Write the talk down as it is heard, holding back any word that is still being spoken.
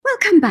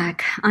Welcome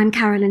back. I'm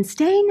Carolyn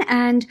Stain,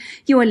 and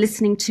you are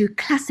listening to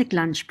Classic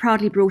Lunch,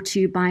 proudly brought to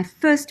you by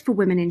First for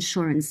Women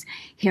Insurance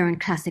here on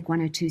Classic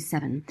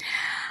 102.7.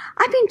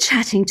 I've been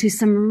chatting to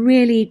some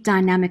really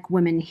dynamic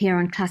women here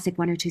on Classic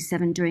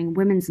 102.7 during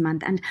Women's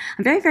Month, and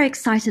I'm very, very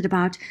excited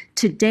about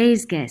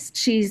today's guest.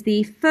 She's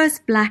the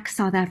first Black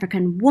South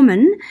African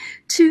woman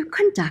to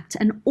conduct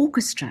an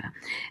orchestra.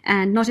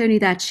 And not only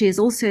that, she has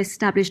also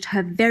established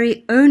her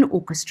very own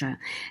orchestra.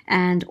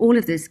 And all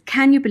of this,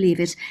 can you believe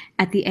it,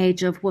 at the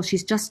age of, well,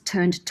 she's just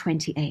turned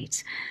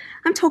 28.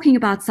 I'm talking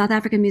about South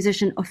African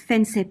musician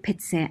Ofentse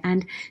Pitse,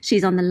 and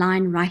she's on the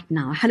line right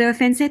now. Hello,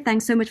 Ofentse.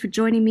 Thanks so much for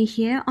joining me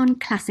here on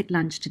Classic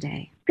Lunch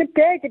today. Good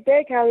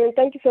day, Carolyn.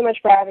 Thank you so much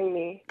for having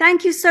me.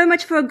 Thank you so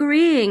much for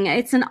agreeing.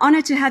 It's an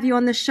honor to have you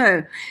on the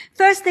show.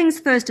 First things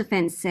first,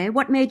 Ofentse,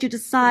 what made you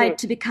decide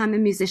to become a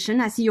musician?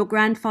 I see your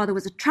grandfather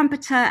was a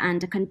trumpeter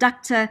and a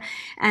conductor,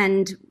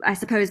 and I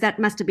suppose that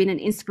must have been an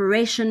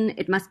inspiration.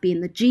 It must be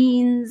in the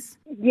genes.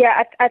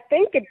 Yeah, I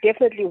think it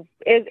definitely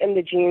is in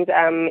the genes.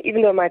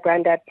 Even though my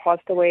granddad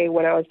passed away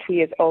when I was 2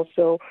 years old,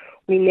 so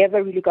we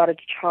never really got a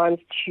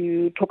chance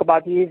to talk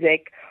about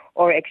music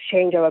or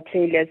exchange our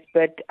playlists,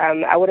 but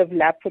I would have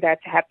loved for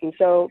that to happen.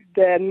 So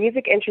the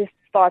music interest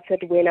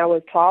started when I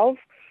was 12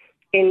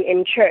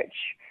 in church,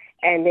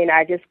 and then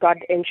I just got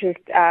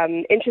interested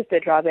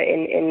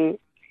in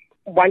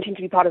wanting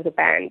to be part of the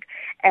band.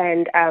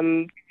 And,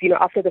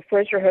 after the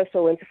first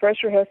rehearsal,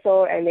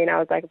 and then I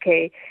was like,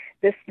 okay,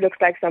 this looks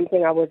like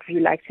something I would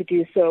really like to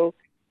do. So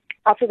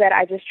after that,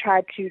 I just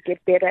tried to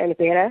get better and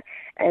better.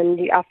 And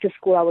after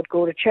school, I would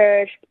go to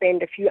church,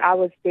 spend a few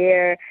hours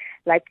there,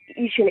 like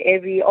each and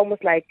every,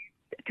 almost like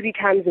 3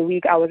 times a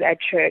week I was at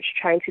church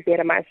trying to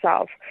better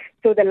myself.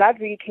 So the love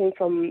really came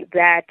from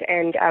that,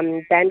 and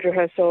band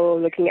rehearsal,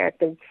 looking at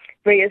the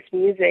various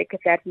music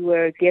that we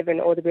were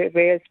given, or the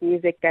various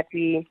music that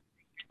we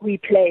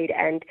played,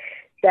 and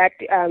that,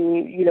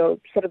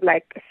 sort of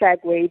like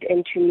segued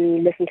into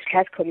me listening to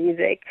classical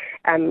music.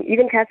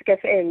 Even Classic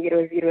FM,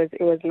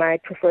 it was my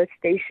preferred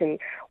station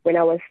when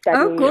I was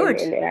studying. Oh, good.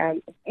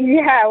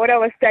 When I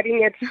was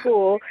studying at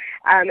school,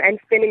 and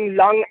spending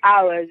long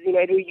hours,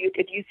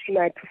 it used to be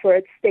my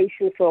preferred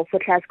station for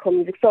classical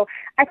music. So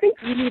I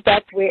think really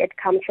that's where it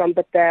comes from,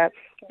 but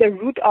the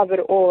root of it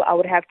all, I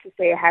would have to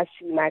say, has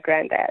to be my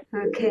granddad.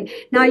 Okay.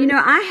 Now,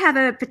 I have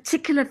a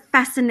particular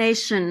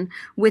fascination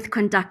with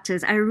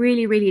conductors. I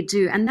really, really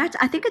do. And that,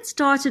 I think it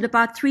started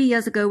about 3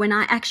 years ago when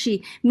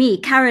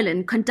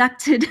Carolyn,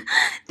 conducted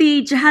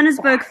the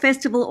Johannesburg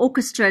Festival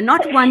Orchestra,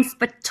 not once,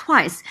 but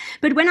twice.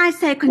 But when I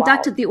say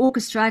conducted the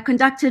orchestra, I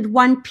conducted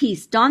one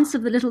piece, Dance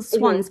of the Little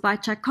Swans by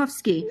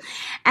Tchaikovsky.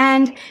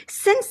 And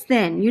since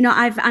then,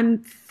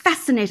 I'm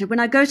fascinated when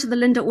I go to the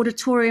Linda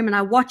Auditorium and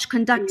I watch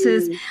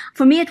conductors.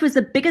 For me, it was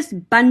the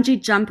biggest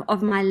bungee jump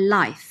of my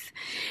life.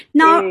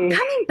 Now,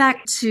 coming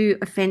back to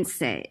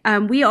Ofentse,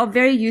 we are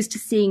very used to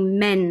seeing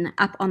men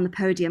up on the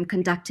podium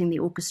conducting the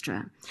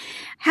orchestra.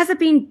 Has it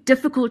been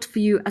difficult for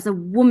you as a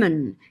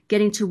woman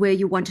getting to where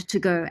you wanted to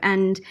go?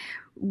 And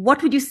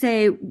what would you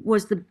say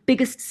was the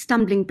biggest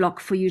stumbling block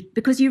for you?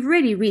 Because you've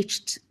really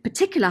reached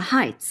particular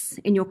heights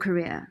in your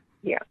career.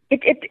 Yeah,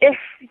 it's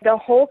the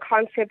whole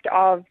concept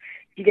of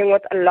dealing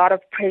with a lot of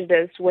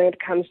prejudice when it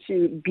comes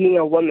to being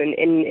a woman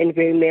in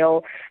very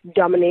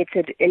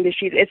male-dominated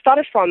industries. It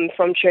started from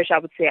church, I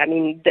would say. I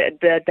mean,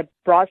 the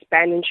brass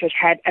band in church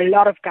had a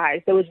lot of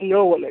guys. There was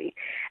no women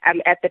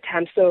at the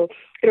time. So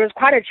it was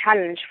quite a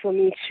challenge for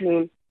me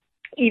to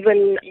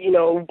even,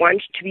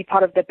 want to be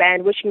part of the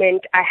band, which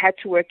meant I had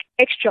to work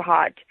extra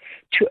hard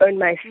to earn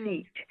my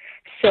seat.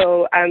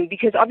 So,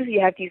 because obviously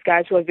you have these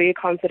guys who are very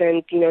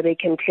confident, they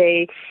can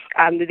play,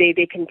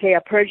 they can play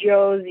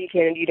arpeggios,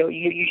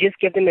 you just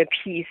give them a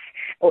piece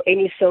or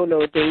any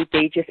solo,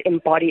 they just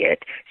embody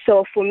it.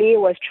 So for me,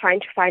 it was trying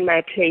to find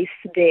my place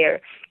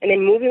there. And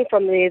then moving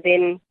from there,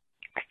 then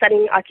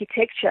studying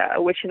architecture,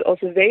 which is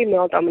also very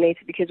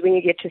male-dominated, because when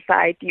you get to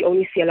site, you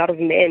only see a lot of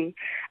men,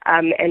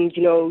 and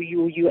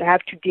you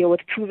have to deal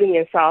with proving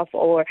yourself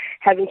or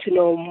having to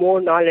know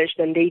more knowledge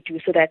than they do,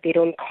 so that they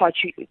don't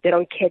catch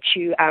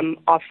you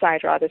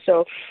offside rather.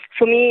 So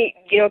for me,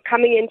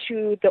 coming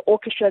into the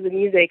orchestra, the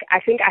music, I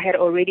think I had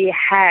already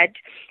had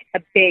a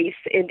base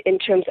in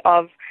terms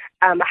of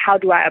how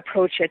do I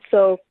approach it.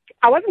 So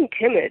I wasn't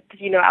timid,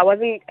 I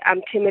wasn't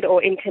timid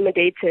or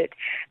intimidated,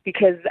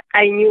 because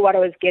I knew what I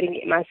was getting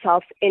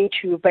myself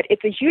into. But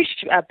it's a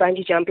huge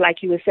bungee jump,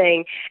 like you were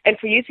saying. And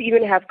for you to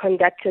even have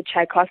conducted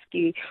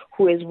Tchaikovsky,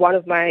 who is one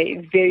of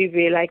my very,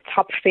 very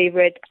top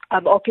favorite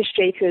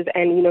orchestrators,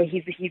 and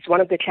he's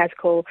one of the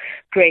classical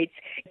greats,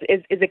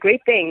 is a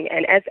great thing.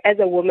 And as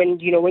a woman,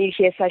 when you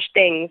hear such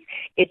things,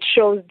 it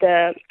shows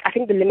the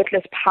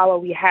limitless power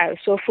we have.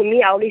 So for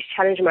me, I always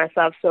challenge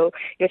myself. So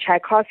your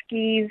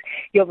Tchaikovskys,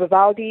 your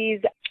Vivaldis,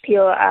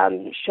 your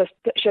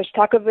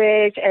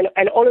Shostakovich,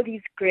 and all of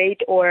these great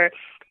or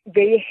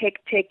very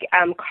hectic,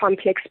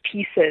 complex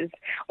pieces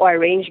or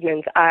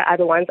arrangements are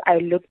the ones I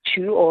look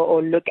to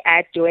or look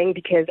at doing,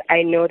 because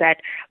I know that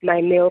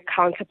my male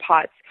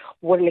counterparts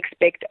wouldn't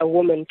expect a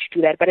woman to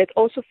do that. But it's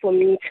also for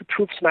me to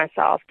prove to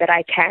myself that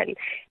I can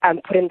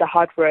put in the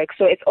hard work.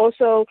 So it's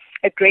also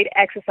a great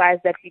exercise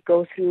that we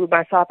go through,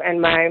 myself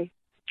and my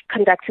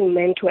conducting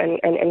mentor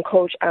and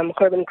coach,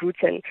 Corbin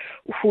Gruten,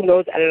 who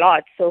knows a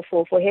lot. So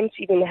for him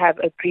to even have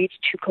agreed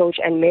to coach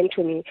and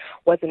mentor me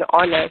was an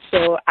honor.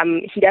 So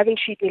he doesn't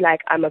treat me like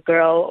I'm a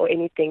girl or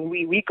anything.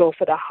 We go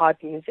for the hard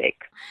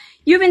music.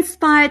 You've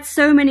inspired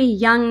so many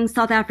young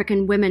South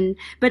African women,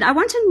 but I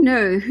want to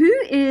know, who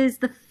is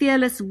the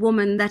fearless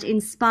woman that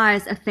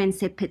inspires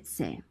Ofentse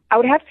Pitse? I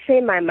would have to say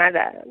my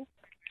mother.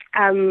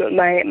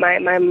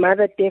 My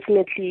mother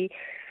definitely.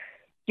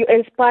 You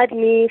inspired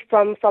me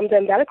from the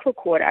umbilical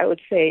cord, I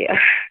would say.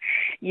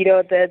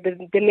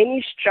 The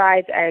many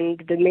strides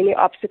and the many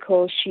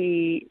obstacles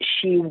she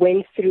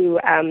went through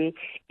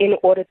in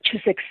order to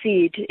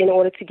succeed, in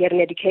order to get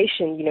an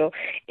education,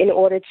 in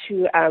order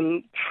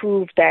to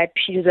prove that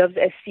she deserves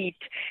a seat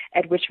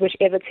at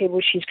whichever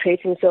table she's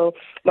creating. So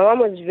my mom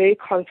was very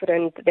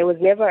confident. There was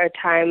never a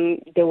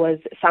time there was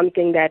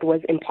something that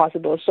was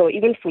impossible. So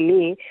even for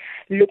me,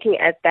 looking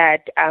at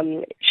that,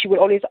 she would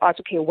always ask,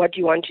 okay, what do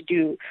you want to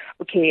do?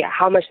 Okay,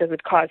 how much does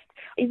it cost?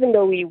 Even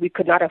though we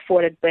could not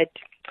afford it, but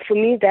for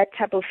me, that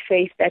type of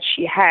faith that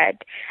she had,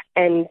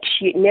 and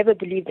she never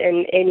believed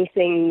in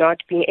anything not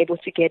being able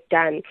to get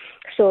done.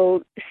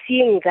 So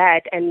seeing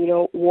that and,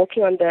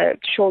 walking on the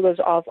shoulders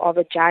of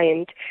a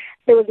giant,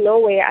 there was no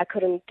way I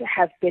couldn't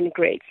have been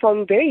great.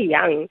 From very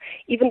young,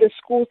 even the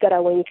schools that I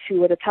went to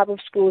were the type of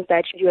schools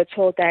that you were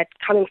told that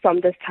coming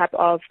from this type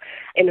of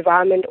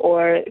environment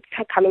or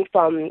coming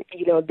from,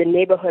 the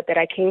neighborhood that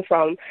I came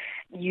from,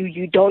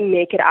 you don't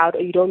make it out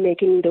or you don't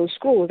make it in those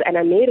schools. And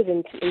I made it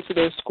into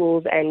those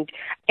schools and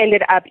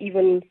ended up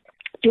even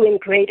doing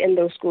great in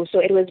those schools. So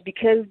it was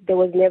because there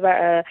was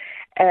never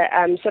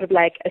a sort of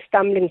like a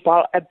stumbling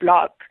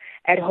block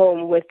at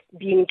home with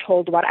being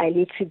told what I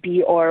need to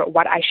be or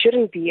what I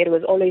shouldn't be. It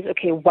was always,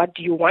 okay, what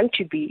do you want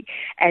to be?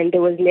 And there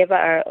was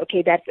never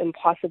okay, that's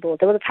impossible.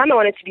 There was a time I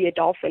wanted to be a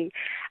dolphin.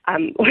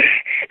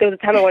 There was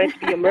a time I wanted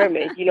to be a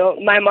mermaid.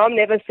 My mom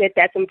never said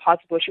that's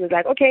impossible. She was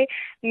like, okay,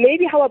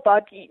 maybe how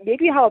about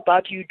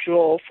you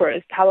draw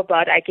first? How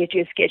about I get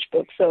you a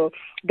sketchbook? So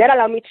that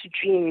allowed me to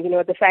dream.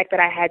 The fact that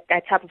I had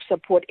that type of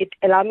support, it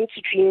allowed me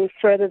to dream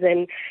further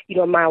than,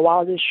 my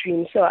wildest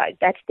dreams. So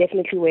that's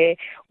definitely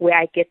where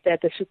I get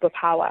the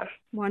superpower.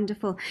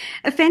 Wonderful.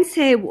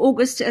 Ofentse,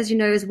 August, as you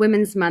know, is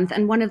Women's Month,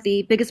 and one of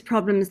the biggest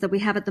problems that we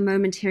have at the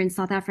moment here in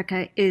South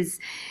Africa is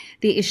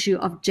the issue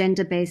of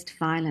gender-based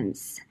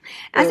violence.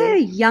 As a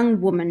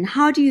young woman,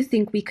 how do you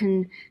think we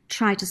can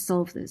try to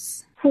solve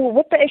this?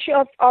 With the issue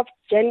of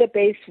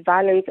gender-based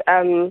violence,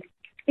 I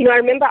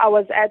remember I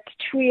was at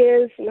 2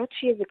 years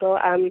ago,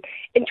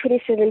 in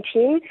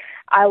 2017,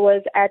 I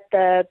was at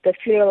the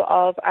funeral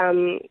of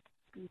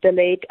the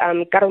late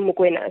Karol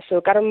Mokoena. So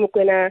Karol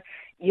Mokoena,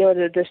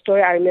 the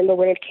story I remember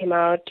when it came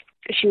out,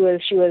 she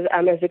was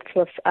a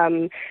victim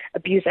of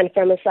abuse and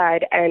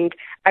femicide, and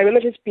I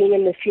remember just being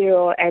in the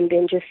funeral and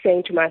then just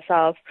saying to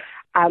myself,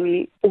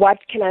 what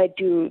can I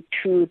do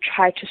to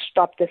try to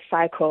stop this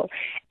cycle?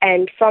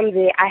 And from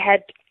there, I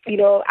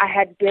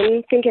had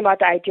been thinking about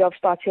the idea of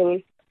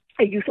starting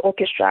a youth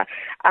orchestra,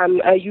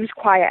 a youth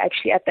choir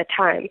actually at the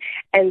time,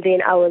 and then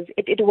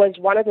it was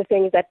one of the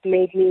things that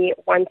made me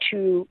want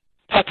to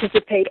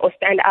participate or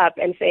stand up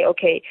and say,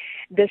 okay,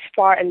 this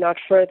far and not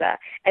further.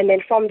 And then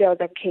from there, I was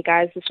like, okay,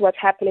 guys, this is what's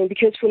happening.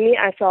 Because for me,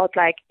 I felt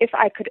like if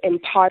I could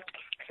impart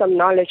some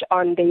knowledge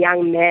on the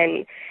young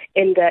men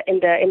in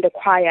the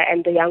choir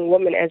and the young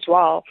women as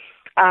well,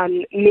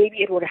 maybe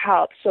it would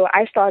help. So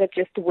I started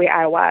just the way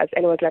I was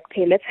and was like,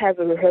 okay, let's have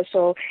a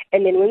rehearsal.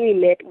 And then when we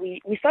met,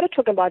 we started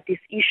talking about these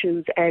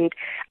issues and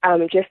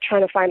just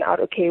trying to find out,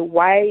 okay,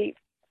 why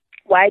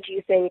do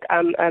you think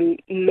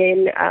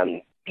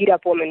men beat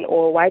up women,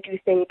 or why do you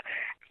think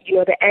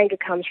the anger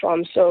comes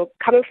from? So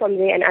coming from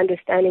there and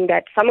understanding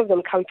that some of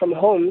them come from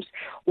homes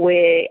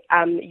where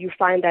you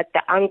find that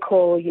the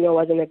uncle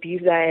was an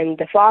abuser and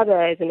the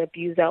father is an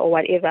abuser or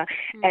whatever,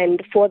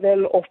 and for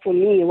them or for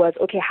me was,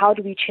 okay, how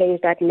do we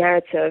change that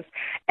narrative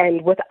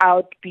and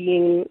without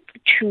being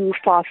too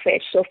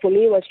far-fetched? So for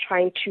me it was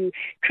trying to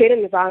create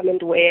an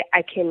environment where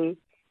I can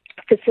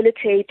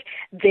facilitate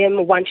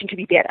them wanting to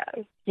be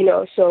better,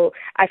 so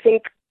I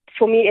think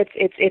for me,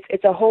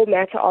 it's a whole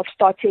matter of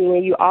starting where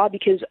you are,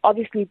 because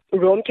obviously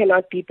Rome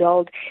cannot be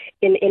built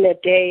in a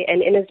day.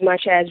 And in as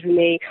much as we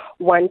may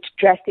want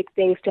drastic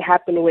things to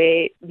happen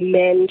where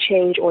men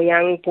change or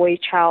young boy,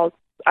 child,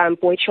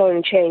 boy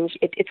children change,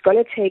 it's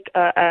going to take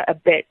a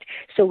bit.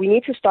 So we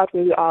need to start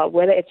where we are,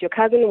 whether it's your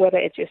cousin, whether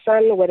it's your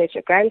son, whether it's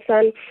your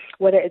grandson,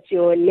 whether it's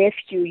your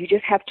nephew. You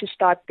just have to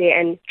start there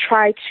and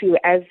try to,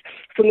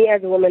 for me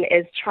as a woman,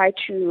 is try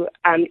to,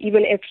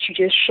 even if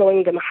you're just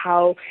showing them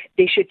how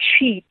they should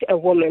treat a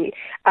woman,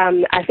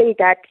 I think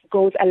that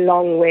goes a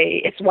long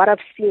way. It's what I've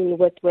seen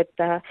with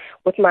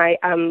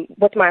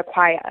my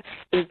choir,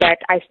 is that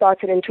I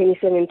started in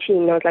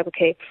 2017. And I was like,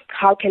 okay,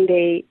 how can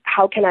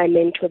I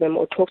mentor them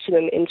or talk to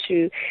them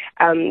into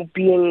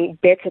being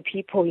better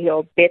people,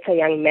 better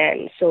young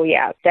men? So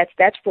yeah,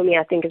 that's for me,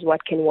 I think, is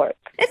what can work.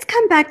 Let's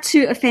come back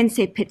to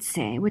Ofentse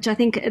Pitse, which I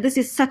think this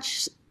is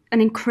such an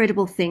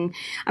incredible thing.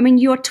 I mean,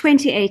 you're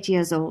 28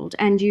 years old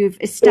and you've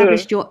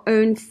established your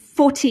own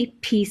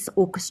 40-piece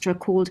orchestra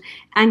called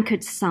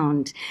Anchored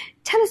Sound.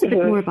 Tell us a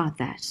bit more about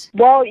that.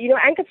 Well,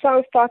 Anchored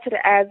Sound started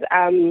as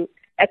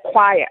a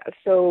choir.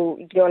 So,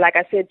 like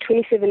I said,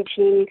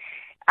 2017,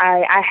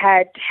 I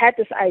had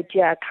this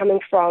idea coming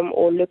from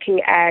or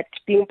looking at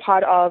being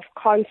part of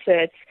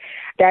concerts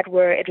it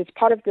was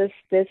part of this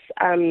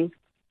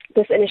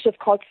initiative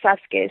called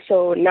Saske.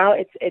 So now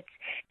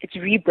it's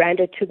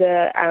rebranded to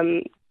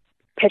the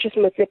Petrus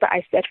Motsepe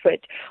I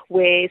Stedford,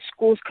 where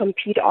schools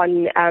compete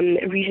on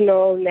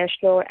regional,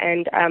 national,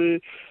 and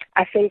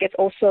I think it's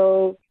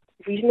also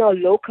regional,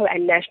 local,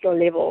 and national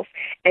levels.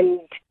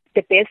 And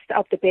the best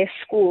of the best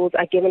schools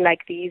are given like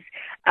these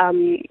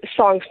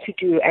songs to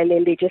do, and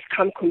then they just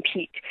come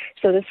compete.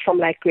 So this is from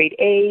like grade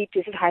 8,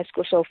 this is high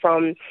school, so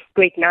from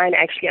grade 9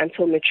 actually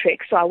until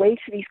matric. So I went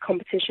to these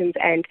competitions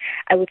and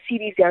I would see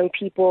these young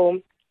people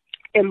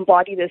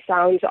embody the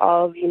sounds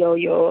of,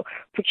 your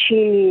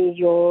Puccini,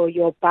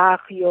 your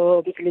Bach,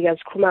 your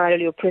Khumalo,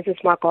 your Princess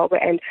Makoko.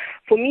 And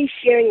for me,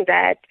 hearing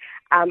that,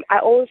 I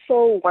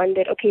also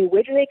wondered, okay,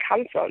 where do they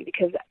come from?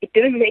 Because it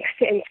didn't make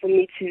sense for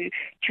me to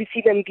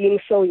see them being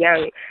so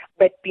young,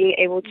 but being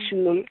able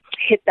to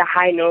hit the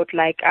high note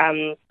like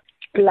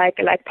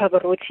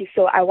Pavarotti.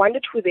 So I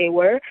wondered who they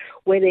were,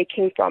 where they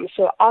came from.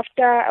 So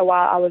after a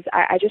while,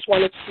 I just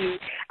wanted to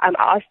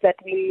ask that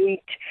we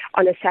meet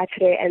on a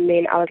Saturday, and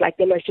then I was like,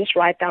 they must just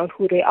write down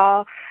who they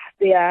are,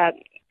 their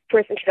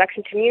first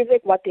introduction to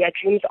music, what their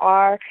dreams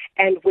are,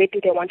 and where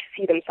do they want to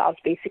see themselves,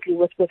 basically,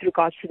 with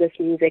regards to this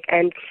music.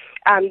 And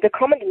the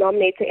common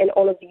denominator in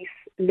all of these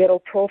little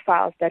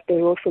profiles that they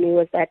wrote for me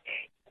was that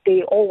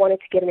they all wanted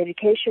to get an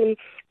education,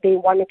 they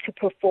wanted to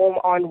perform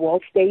on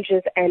world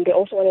stages, and they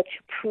also wanted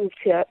to prove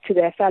to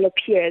their fellow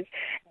peers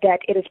that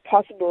it is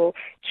possible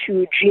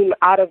to dream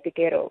out of the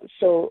ghetto.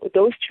 So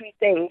those three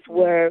things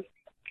were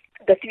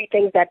the three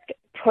things that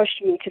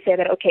pushed me to say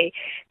that, okay,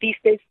 these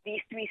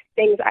three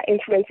things are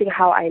influencing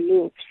how I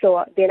move.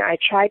 So then I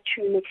tried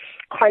to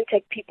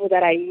contact people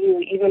that I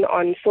knew, even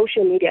on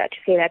social media, to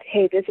say that,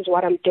 hey, this is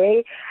what I'm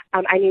doing.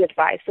 I need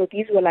advice. So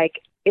these were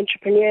like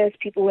entrepreneurs,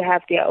 people who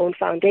have their own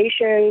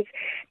foundations,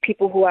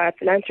 people who are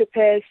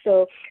philanthropists.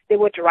 So they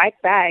would write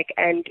back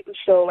and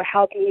so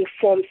help me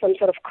form some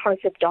sort of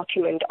concept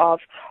document of,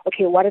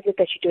 okay, what is it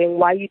that you're doing,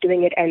 why are you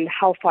doing it, and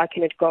how far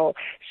can it go?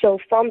 So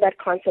from that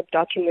concept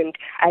document,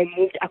 I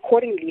moved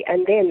accordingly.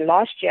 And then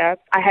last year,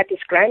 I had this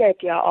grand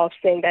idea of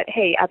saying that,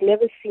 hey, I've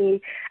never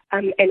seen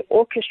an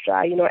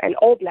orchestra, an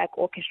all-black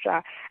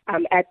orchestra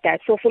at that.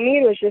 So for me,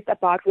 it was just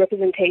about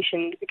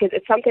representation because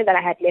it's something that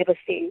I had never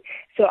seen.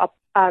 So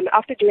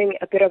after doing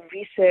a bit of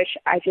research,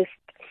 I just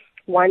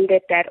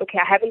wondered that, okay,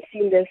 I haven't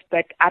seen this,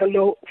 but I don't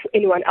know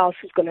anyone else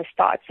who's going to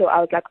start. So I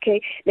was like, okay,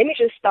 let me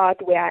just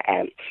start where I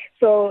am.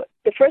 So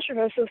the first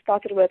rehearsal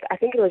started with, I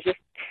think it was just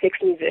 6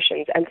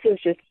 musicians, and this was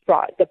just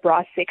the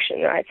brass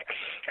section, right?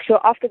 So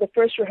after the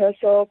first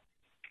rehearsal,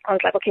 I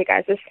was like, okay,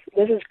 guys, this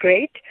is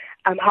great.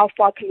 How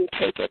far can we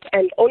take it?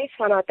 And only to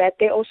find out that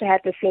they also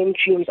had the same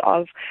dreams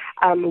of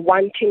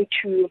wanting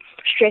to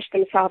stretch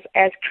themselves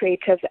as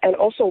creatives and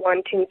also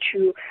wanting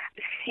to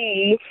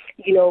see,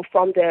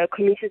 from the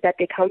communities that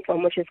they come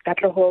from, which is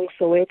Katlehong,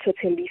 Soweto,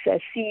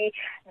 Tembisa, see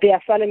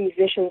their fellow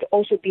musicians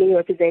also being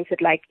represented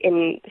like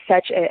in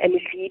such an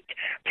elite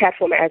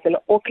platform as an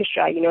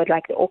orchestra,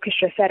 like the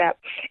orchestra setup.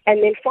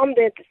 And then from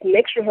the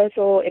next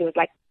rehearsal, it was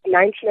like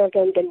 19 of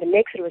them, then the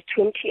next it was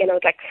 20, and I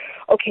was like,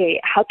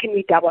 okay, how can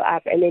we double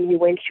up? And then we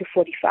went to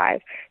 45.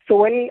 So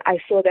when I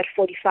saw that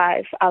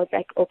 45, I was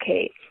like,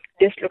 okay,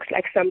 this looks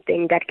like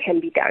something that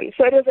can be done.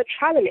 So it was a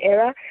trial and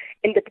error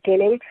in the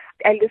beginning,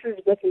 and this is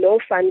with no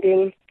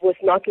funding, was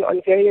knocking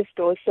on various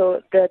doors.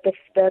 So the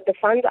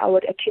funds I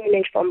would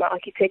accumulate from my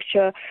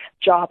architecture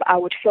job, I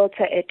would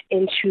filter it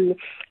into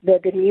the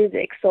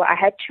music. So I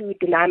had to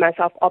deny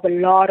myself of a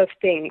lot of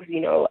things.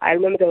 I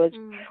remember there was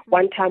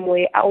one time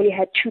where I only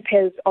had 2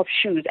 pairs of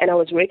shoes, and I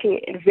was working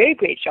in a very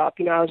great job.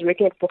 I was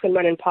working at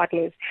Bookman and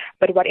Partners,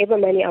 but whatever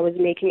money I was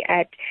making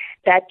at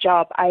that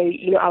job, I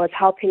was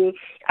helping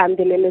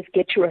the members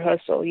get to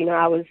rehearsal.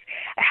 I was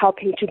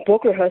helping to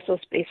book rehearsal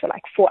space for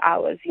like 4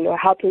 hours.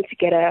 Helping to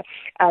get a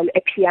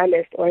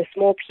pianist or a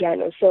small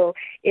piano. So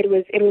it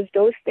was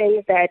those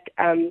things that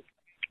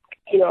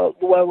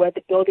were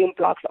the building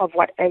blocks of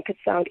what anchored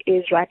sound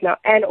is right now,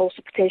 and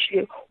also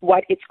potentially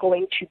what it's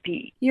going to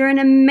be. You're an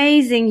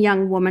amazing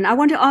young woman. I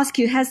want to ask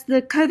you, has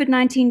the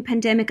COVID-19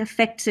 pandemic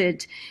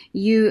affected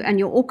you and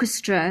your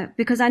orchestra?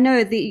 Because I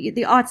know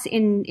the arts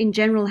in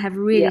general have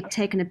really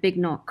taken a big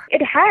knock.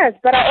 It has,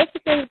 but I also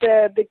think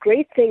the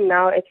great thing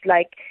now, it's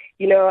like,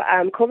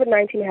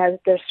 COVID-19 has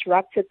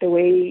disrupted the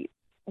way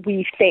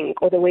we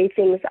think or the way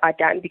things are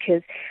done,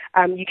 because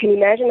you can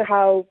imagine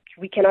how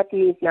we cannot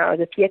meet now.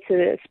 The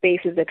theater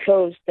spaces are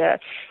closed, the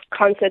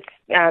concert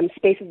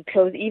spaces are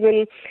closed,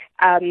 even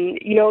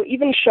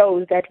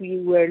shows that we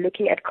were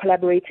looking at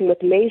collaborating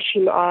with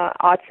mainstream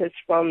artists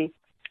from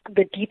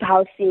the deep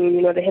house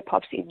scene, the hip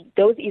hop scene,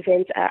 those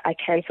events are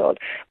cancelled.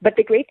 But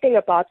the great thing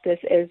about this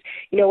is,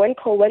 when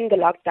the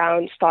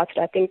lockdown started,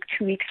 I think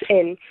 2 weeks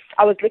in,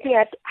 I was looking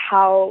at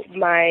how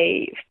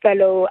my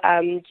fellow,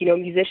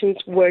 musicians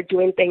were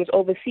doing things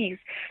overseas.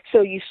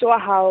 So you saw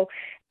how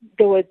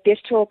there were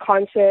digital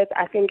concerts.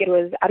 I don't know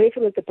if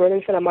it was the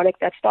Berlin Philharmonic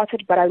that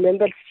started, but I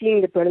remember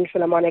seeing the Berlin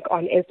Philharmonic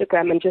on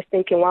Instagram and just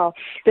thinking, wow,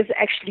 this is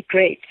actually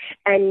great.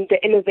 And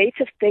the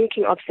innovative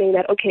thinking of saying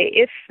that, okay,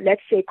 if,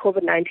 let's say,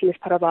 COVID-19 is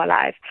part of our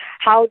lives,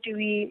 how do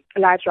we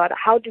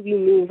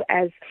move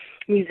as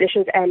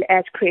musicians and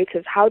as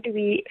creatives? How do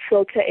we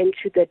filter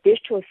into the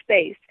digital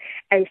space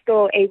and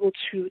still able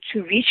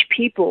to reach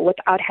people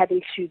without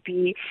having to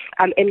be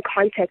in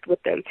contact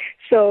with them?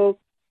 So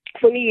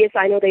for me, yes,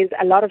 I know there's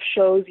a lot of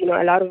shows, a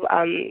lot of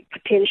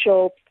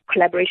potential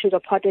collaborations or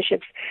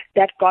partnerships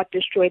that got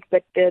destroyed.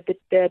 But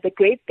the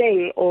great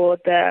thing, or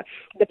the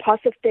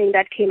positive thing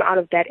that came out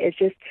of that, is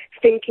just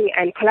thinking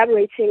and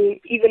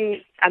collaborating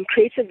even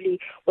creatively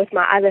with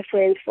my other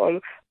friends from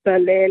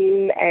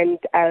Berlin and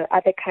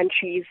other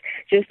countries,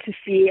 just to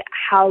see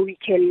how we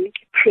can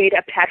create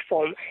a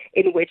platform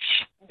in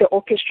which the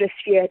orchestra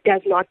sphere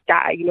does not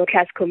die.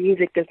 Classical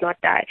music does not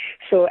die.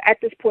 So at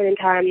this point in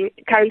time,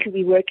 currently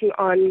we're working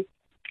on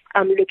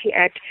looking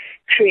at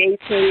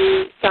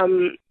creating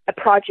a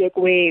project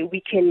where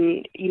we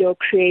can,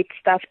 create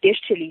stuff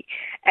digitally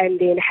and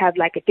then have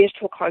like a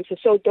digital concert.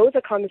 So those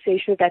are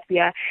conversations that we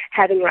are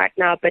having right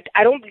now. But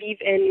I don't believe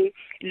in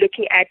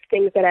looking at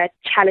things that are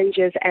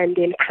challenges and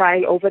then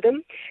crying over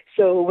them.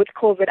 So with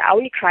COVID, I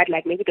only cried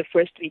like maybe the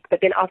first week, but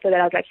then after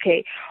that I was like,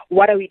 okay,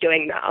 what are we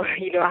doing now?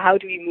 How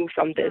do we move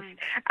from this?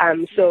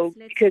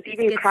 Because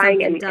even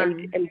crying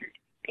and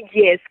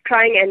yes,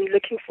 crying and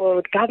looking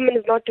for government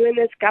is not doing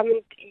this,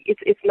 government,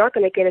 it's not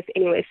going to get us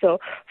anywhere. So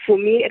for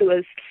me, it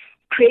was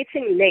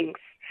creating links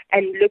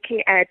and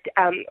looking at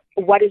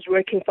what is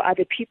working for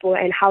other people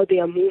and how they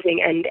are moving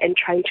and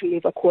trying to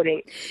move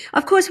according.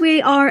 Of course,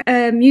 we are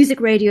a music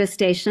radio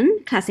station,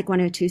 Classic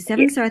 102.7,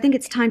 yes. So I think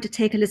it's time to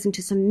take a listen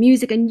to some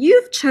music. And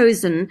you've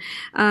chosen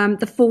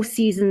The Four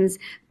Seasons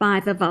by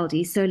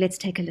Vivaldi. So let's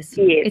take a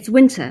listen. Yes. It's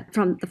Winter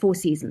from The Four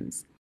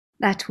Seasons.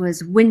 That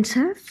was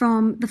Winter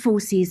from The Four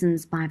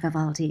Seasons by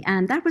Vivaldi.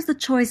 And that was the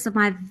choice of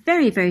my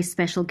very, very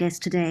special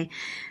guest today,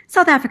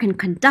 South African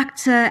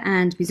conductor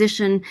and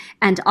musician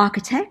and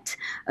architect,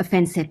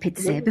 Ofentse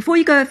Pitse. Mm-hmm. Before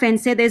you go,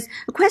 Ofentse, there's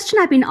a question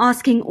I've been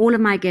asking all of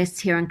my guests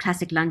here on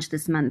Classic Lunch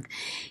this month.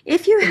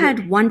 If you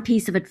had one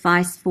piece of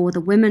advice for the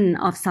women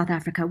of South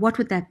Africa, what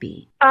would that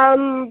be?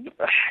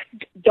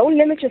 Don't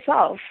limit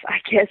yourself. I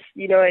guess,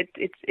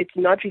 it's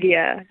not really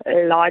a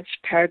large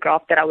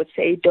paragraph that I would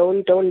say.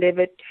 Don't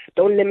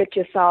limit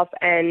yourself,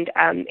 and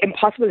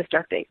impossible is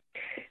nothing.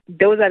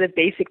 Those are the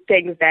basic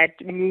things that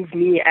move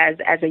me as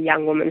a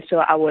young woman. So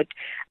I would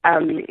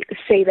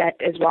say that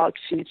as well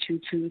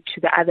to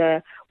the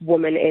other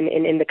women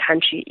in the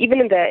country, even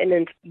in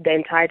the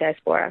entire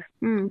diaspora.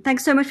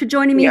 Thanks so much for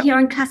joining me here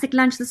on Classic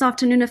Lunch this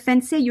afternoon,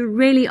 Ofentse. You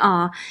really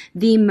are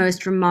the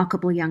most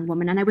remarkable young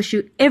woman, and I wish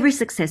you every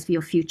success for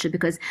your future,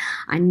 because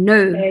I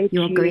know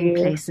you're going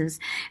places,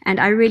 and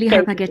I really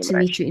hope I get to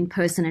meet you in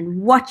person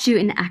and watch you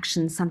in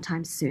action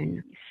sometime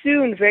soon.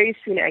 Soon, very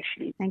soon,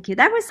 actually. Thank you.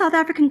 That was South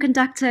African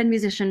conductor and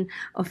musician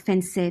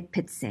Ofentse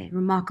Pitse.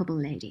 Remarkable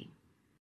lady.